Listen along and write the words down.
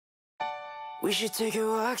We should take a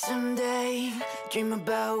walk someday, dream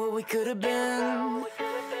about what we could have been.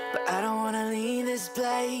 But I don't wanna leave this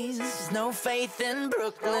place, there's no faith in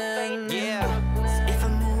Brooklyn. Yeah. If I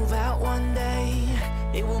move out one day,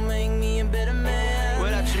 it will make me a better man.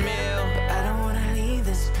 What up, Jamil? But I don't wanna leave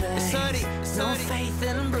this place, It's sunny, there's no faith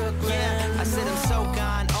in Brooklyn. Yeah, I said I'm so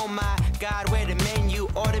gone, oh my God, where the menu?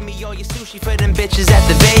 Order me all your sushi for them bitches at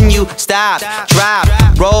the venue. Stop, drop,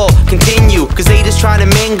 roll, continue, cause they just trying to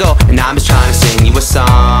mingle, and I'm just trying to sing you a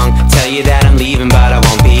song. Tell you that I'm leaving, but I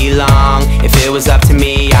won't be long. If it was up to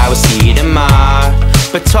me, I would see you tomorrow.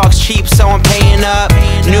 But talk's cheap, so I'm paying up.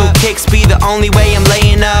 New kicks be the only way I'm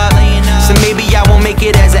laying up. So maybe I won't make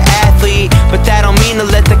it as an athlete, but that don't mean to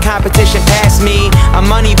let the competition pass me. I'm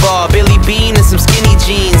Moneyball, Billy Bean, and some skinny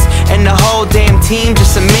jeans, and the whole damn team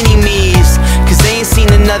just some mini-me's. Cause they ain't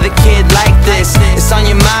seen another kid like this. It's on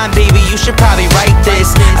your mind, baby, you should probably write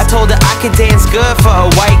this. I told her I could dance good for a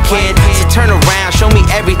white kid, so turn around, show me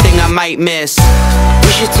everything I might miss.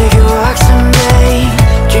 We should take a walk someday,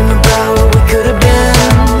 dream about what we could have been.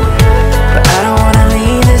 But I don't wanna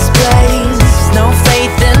leave this place, there's no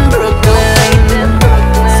faith in Brooklyn.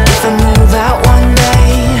 If I move out one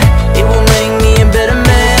day, it will make me a better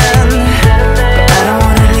man. But I don't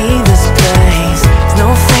wanna leave this place, there's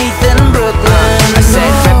no faith in Brooklyn. I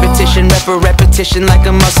said repetition, repetition like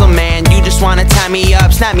a muscle man. You just wanna tie me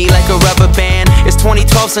up, snap me like a rubber band. It's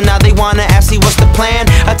 2012, so now they wanna ask me what's the plan.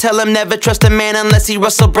 I tell them never trust a man unless he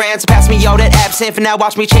Russell Brand. So pass me all that absinthe, for now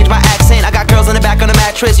watch me change my accent. I got girls on the back on the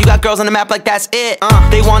mattress, you got girls on the map like that's it.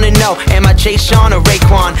 They wanna know, am I Jay Sean or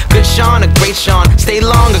Raekwon? Good Sean or great Sean? Stay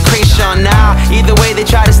long or Krayshawn? Nah, either way they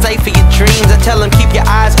try to stifle your dreams. I tell them keep your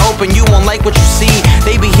eyes open, you won't like what you see.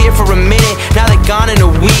 They be here for a minute, now they gone in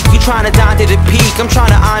a week. You tryna Dante the peak, I'm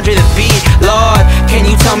tryna Andre the beat. Lord, can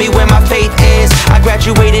you tell me where my faith is? I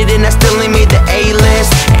graduated and I still ain't made the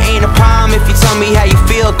A-list. It ain't a problem if you tell me how you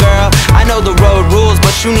feel, girl. I know the road rules,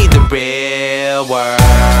 but you need the real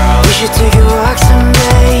world. We should take a walk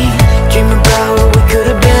someday, dream about what we could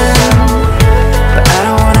have been. But I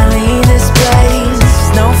don't wanna leave this place,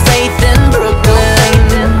 there's no faith in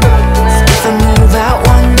Brooklyn. If I move out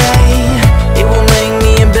one day, it will make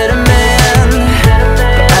me a better man.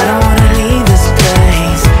 But I don't wanna leave this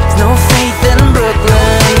place, there's no faith in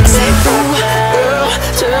Brooklyn. I say, ooh, girl,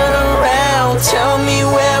 turn around, tell me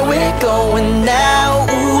where we're going now.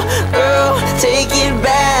 Ooh, girl, take it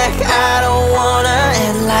back, I don't wanna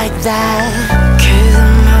end like that.